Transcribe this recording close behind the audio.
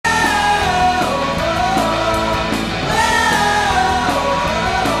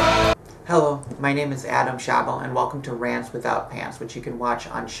my name is Adam Schabel, and welcome to Rants Without Pants, which you can watch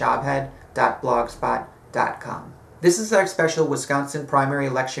on shabhead.blogspot.com. This is our special Wisconsin primary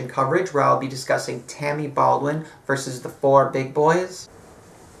election coverage where I'll be discussing Tammy Baldwin versus the four big boys,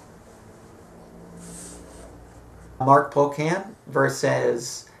 Marc Pocan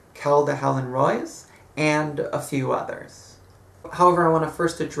versus Kelda, Helen, and a few others. However, I want to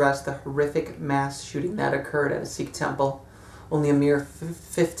first address the horrific mass shooting that occurred at a Sikh temple only a mere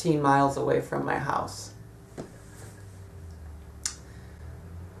 15 miles away from my house,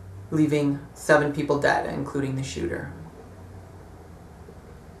 leaving 7 people dead, including the shooter.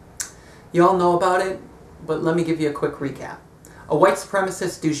 You all know about it, but let me give you a quick recap. A white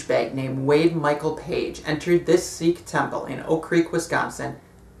supremacist douchebag named Wade Michael Page entered this Sikh temple in Oak Creek, Wisconsin,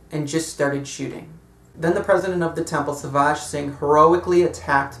 and just started shooting. Then the president of the temple, Savaj Singh, heroically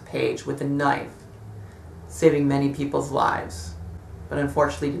attacked Page with a knife, saving many people's lives, but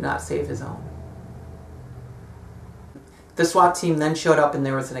unfortunately did not save his own. The SWAT team then showed up and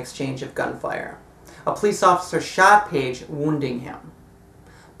there was an exchange of gunfire. A police officer shot Page, wounding him.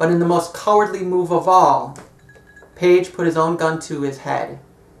 But in the most cowardly move of all, Page put his own gun to his head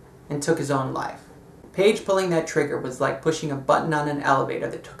and took his own life. Page pulling that trigger was like pushing a button on an elevator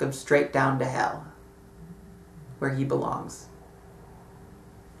that took him straight down to hell, where he belongs.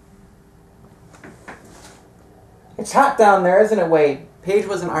 It's hot down there, isn't it, Wade? Page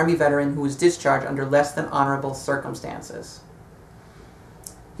was an Army veteran who was discharged under less than honorable circumstances.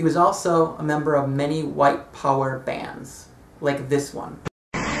 He was also a member of many white power bands, like this one.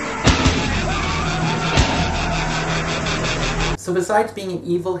 So besides being an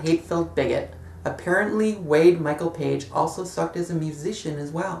evil, hate-filled bigot, apparently Wade Michael Page also sucked as a musician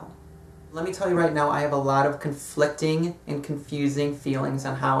as well. Let me tell you right now, I have a lot of conflicting and confusing feelings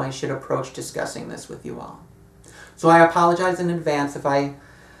on how I should approach discussing this with you all. So I apologize in advance if I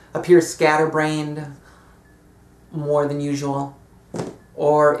appear scatterbrained more than usual,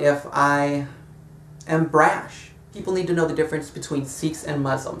 or if I am brash. People need to know the difference between Sikhs and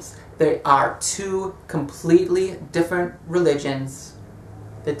Muslims. They are two completely different religions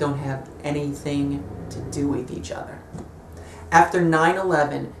that don't have anything to do with each other. After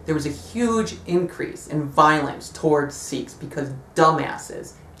 9/11, there was a huge increase in violence towards Sikhs because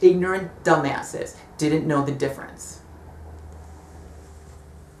dumbasses, ignorant dumbasses, didn't know the difference.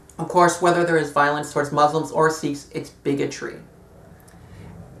 Of course, whether there is violence towards Muslims or Sikhs, it's bigotry.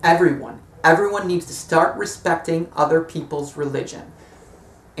 Everyone needs to start respecting other people's religion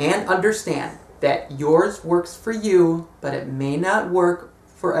and understand that yours works for you, but it may not work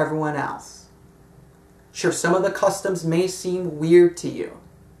for everyone else. Sure, some of the customs may seem weird to you,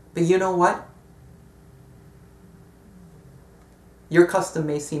 but you know what? Your custom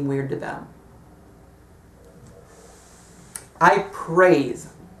may seem weird to them. I praise,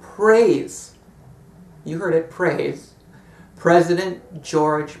 you heard it, praise, President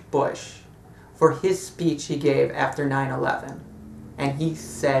George Bush for his speech he gave after 9/11. And he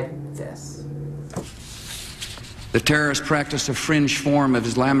said this: the terrorist practice a fringe form of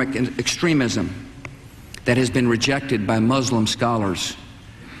Islamic extremism that has been rejected by Muslim scholars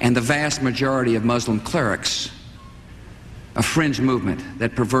and the vast majority of Muslim clerics, a fringe movement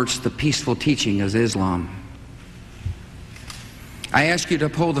that perverts the peaceful teaching of Islam. I ask you to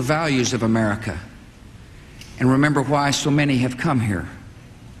uphold the values of America and remember why so many have come here.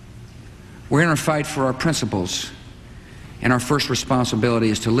 We're in a fight for our principles, and our first responsibility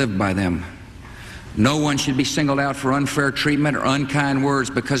is to live by them. No one should be singled out for unfair treatment or unkind words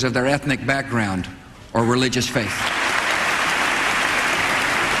because of their ethnic background or religious faith.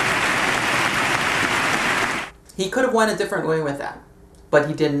 He could have went a different way with that, but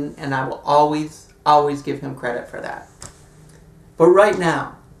he didn't, and I will always give him credit for that. But right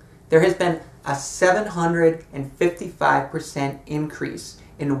now, there has been a 755% increase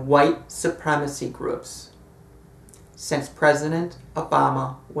in white supremacy groups since President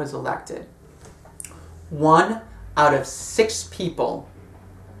Obama was elected. 1 out of 6 people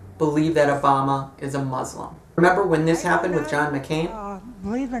believe that Obama is a Muslim. Remember when this happened with John McCain?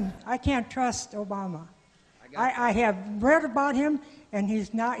 I can't trust Obama. I have read about him, and he's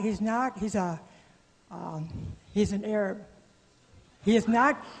an Arab. He is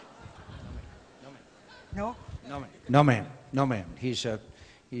not. No? No, ma'am. He's a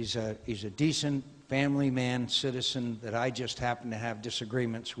decent family man, citizen that I just happen to have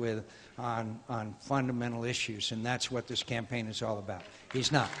disagreements with on fundamental issues, and that's what this campaign is all about.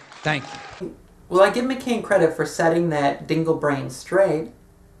 He's not. Thank you. Well, I give McCain credit for setting that dingle brain straight.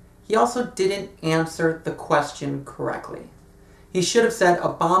 He also didn't answer the question correctly. He should have said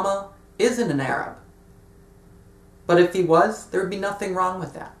Obama isn't an Arab. But if he was, there would be nothing wrong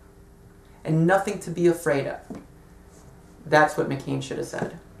with that. and nothing to be afraid of. That's what McCain should have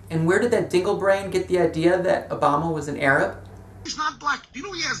said. And where did that dinglebrain get the idea that Obama was an Arab? He's not black. Do you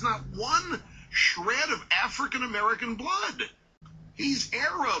know he has not one shred of African-American blood? He's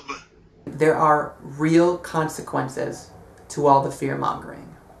Arab. There are real consequences to all the fear-mongering.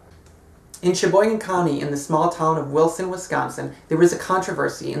 In Sheboygan County, in the small town of Wilson, Wisconsin, there was a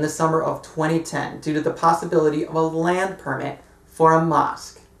controversy in the summer of 2010 due to the possibility of a land permit for a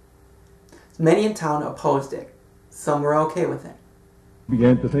mosque. Many in town opposed it. Some were okay with it. We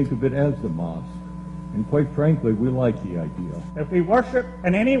began to think of it as the mosque, and quite frankly, we like the idea. If we worship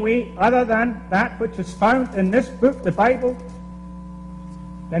in any way other than that which is found in this book, the Bible,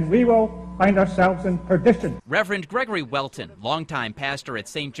 then we will find ourselves in perdition. Reverend Gregory Welton, longtime pastor at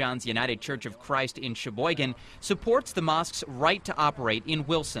St. John's United Church of Christ in Sheboygan, supports the mosque's right to operate in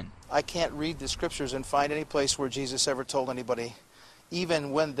Wilson. I can't read the scriptures and find any place where Jesus ever told anybody,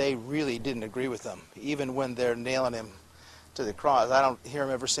 even when they really didn't agree with him, even when they're nailing him to the cross, I don't hear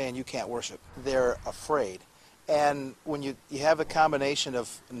him ever saying you can't worship. They're afraid. And when you have a combination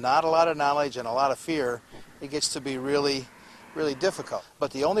of not a lot of knowledge and a lot of fear, it gets to be really difficult.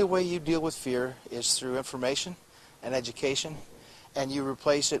 But the only way you deal with fear is through information and education, and you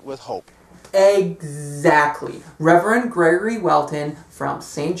replace it with hope. Exactly. Reverend Gregory Welton from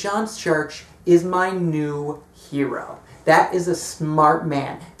St. John's Church is my new hero. That is a smart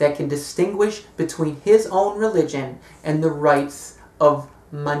man that can distinguish between his own religion and the rights of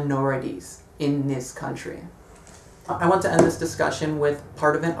minorities in this country. I want to end this discussion with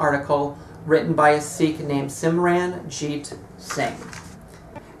part of an article written by a Sikh named Simran Jeet Singh.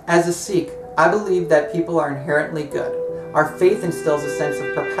 As a Sikh, I believe that people are inherently good. Our faith instills a sense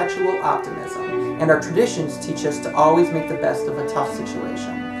of perpetual optimism, and our traditions teach us to always make the best of a tough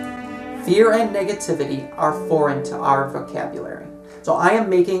situation. Fear and negativity are foreign to our vocabulary. So I am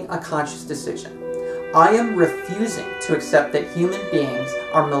making a conscious decision. I am refusing to accept that human beings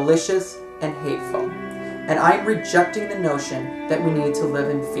are malicious and hateful. And I am rejecting the notion that we need to live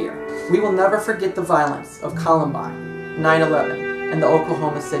in fear. We will never forget the violence of Columbine, 9/11, and the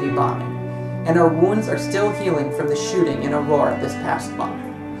Oklahoma City bombing. And our wounds are still healing from the shooting in Aurora this past month.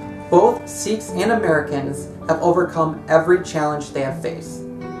 Both Sikhs and Americans have overcome every challenge they have faced.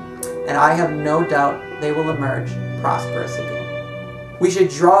 And I have no doubt they will emerge prosperous again. We should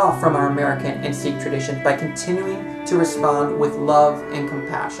draw from our American and Sikh traditions by continuing to respond with love and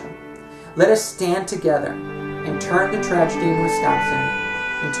compassion. Let us stand together and turn the tragedy in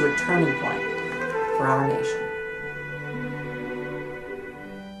Wisconsin into a turning point for our nation.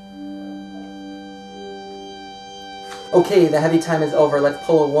 Okay, the heavy time is over. Let's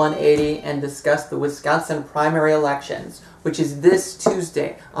pull a 180 and discuss the Wisconsin primary elections, which is this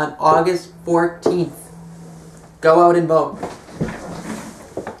Tuesday on August 14th. Go out and vote.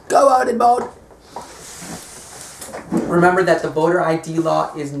 Go out and vote! Remember that the voter ID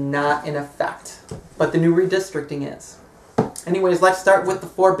law is not in effect, but the new redistricting is. Anyways, let's start with the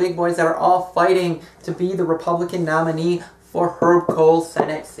four big boys that are all fighting to be the Republican nominee for Herb Kohl's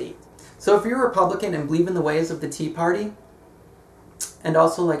Senate seat. So if you're a Republican and believe in the ways of the Tea Party, and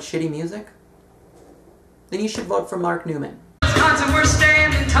also like shitty music, then you should vote for Mark Neumann. Wisconsin, we're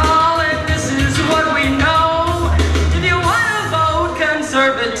standing tall, and this is what we know. If you want to vote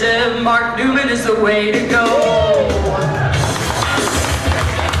conservative, Mark Neumann is the way to go.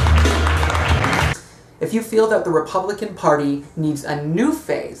 If you feel that the Republican Party needs a new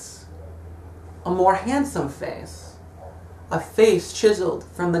face, a more handsome face, a face chiseled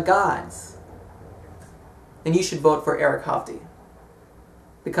from the gods, then you should vote for Eric Hovde.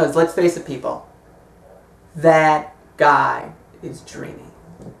 Because let's face it, people, that guy is dreamy.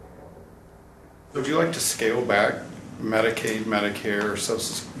 Would you like to scale back Medicaid, Medicare,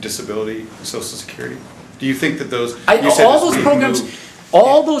 Social Disability, Social Security? Do you think that those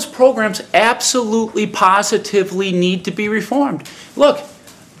all those programs absolutely positively need to be reformed? Look,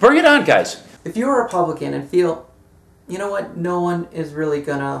 bring it on, guys. If you're a Republican and feel, you know what, no one is really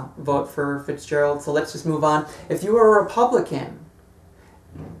gonna vote for Fitzgerald, so let's just move on. If you are a Republican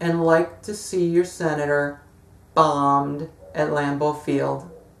and like to see your senator bombed at Lambeau Field,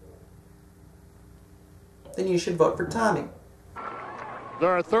 then you should vote for Tommy. There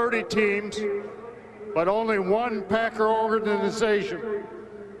are 30 teams, but only one Packer organization,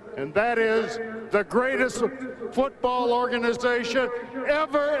 and that is the greatest football organization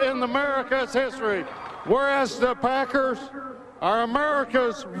ever in America's history. Whereas the Packers are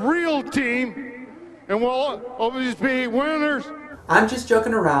America's real team and will always be winners. I'm just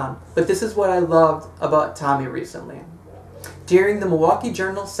joking around, but this is what I loved about Tommy recently. During the Milwaukee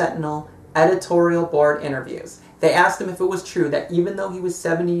Journal Sentinel editorial board interviews, They asked him if it was true that even though he was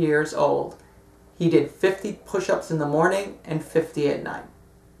 70 years old, he did 50 push-ups in the morning and 50 at night.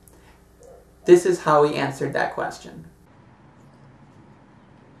 This is how he answered that question.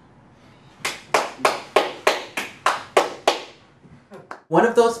 One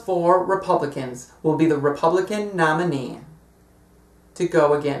of those 4 Republicans will be the Republican nominee to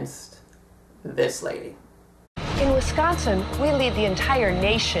go against this lady. In Wisconsin, we lead the entire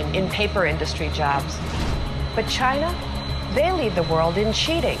nation in paper industry jobs. But China, they lead the world in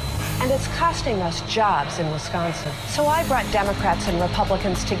cheating. And it's costing us jobs in Wisconsin. So I brought Democrats and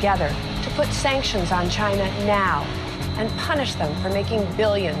Republicans together to put sanctions on China now and punish them for making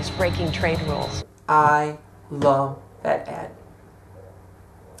billions breaking trade rules. I love that ad.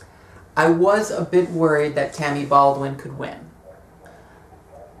 I was a bit worried that Tammy Baldwin could win.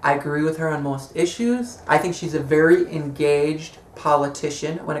 I agree with her on most issues. I think she's a very engaged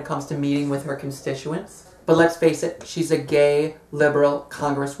politician when it comes to meeting with her constituents. But let's face it, she's a gay, liberal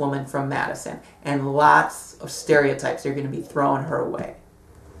congresswoman from Madison, and lots of stereotypes are going to be throwing her away.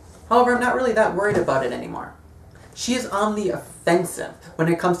 However, I'm not really that worried about it anymore. She is on the offensive when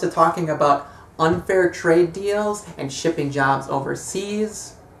it comes to talking about unfair trade deals and shipping jobs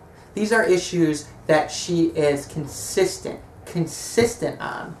overseas. These are issues that she is consistent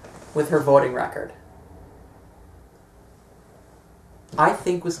on with her voting record. I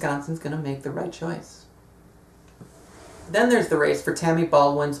think Wisconsin's going to make the right choice. Then there's the race for Tammy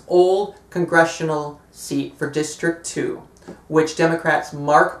Baldwin's old congressional seat for District 2, which Democrats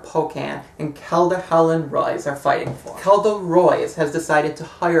Marc Pocan and Kelda Helen Royce are fighting for. Kelda Royce has decided to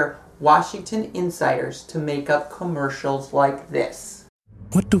hire Washington insiders to make up commercials like this.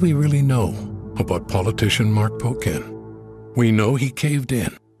 What do we really know about politician Marc Pocan? We know he caved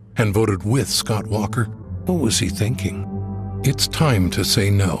in and voted with Scott Walker. What was he thinking? It's time to say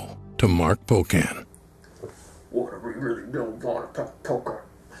no to Marc Pocan. What do we really know about poker?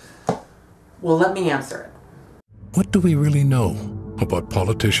 Well, let me answer it. What do we really know about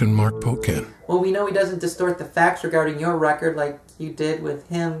politician Marc Pocan? Well, we know he doesn't distort the facts regarding your record like you did with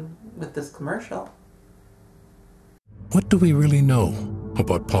him with this commercial. What do we really know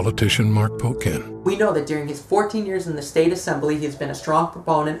about politician Marc Pocan? We know that during his 14 years in the state assembly, he has been a strong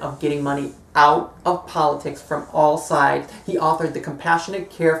proponent of getting money out of politics from all sides. He authored the Compassionate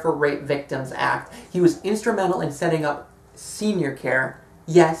Care for Rape Victims Act. He was instrumental in setting up senior care.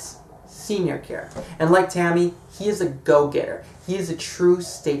 Yes, senior care. And like Tammy, he is a go-getter. He is a true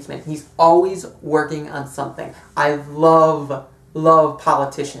statesman. He's always working on something. I love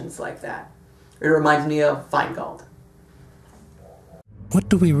politicians like that. It reminds me of Feingold. What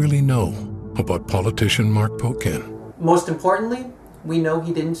do we really know about politician Marc Pocan? Most importantly, we know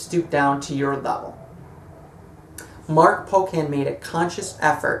he didn't stoop down to your level. Marc Pocan made a conscious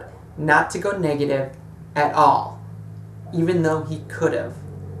effort not to go negative at all, even though he could have,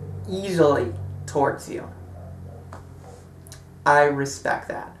 easily towards you. I respect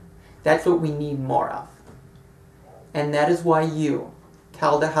that. That's what we need more of. And that is why you,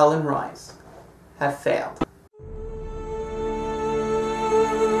 Kelda Helen Royce, have failed.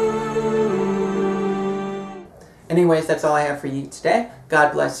 Anyways, that's all I have for you today.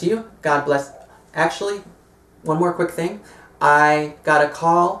 God bless you. God bless... Actually, one more quick thing. I got a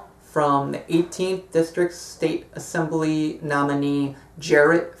call from the 18th District State Assembly nominee,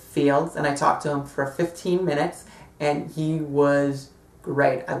 Jarett Fields, and I talked to him for 15 minutes, and he was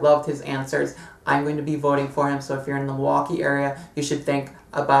great. I loved his answers. I'm going to be voting for him, so if you're in the Milwaukee area, you should think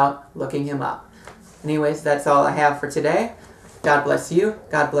about looking him up. Anyways, that's all I have for today. God bless you.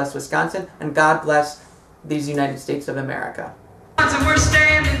 God bless Wisconsin, and God bless these United States of America. We're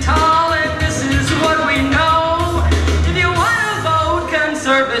standing tall and this is what we know. If you want to vote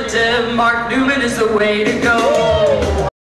conservative, Marc Neumann is the way to go.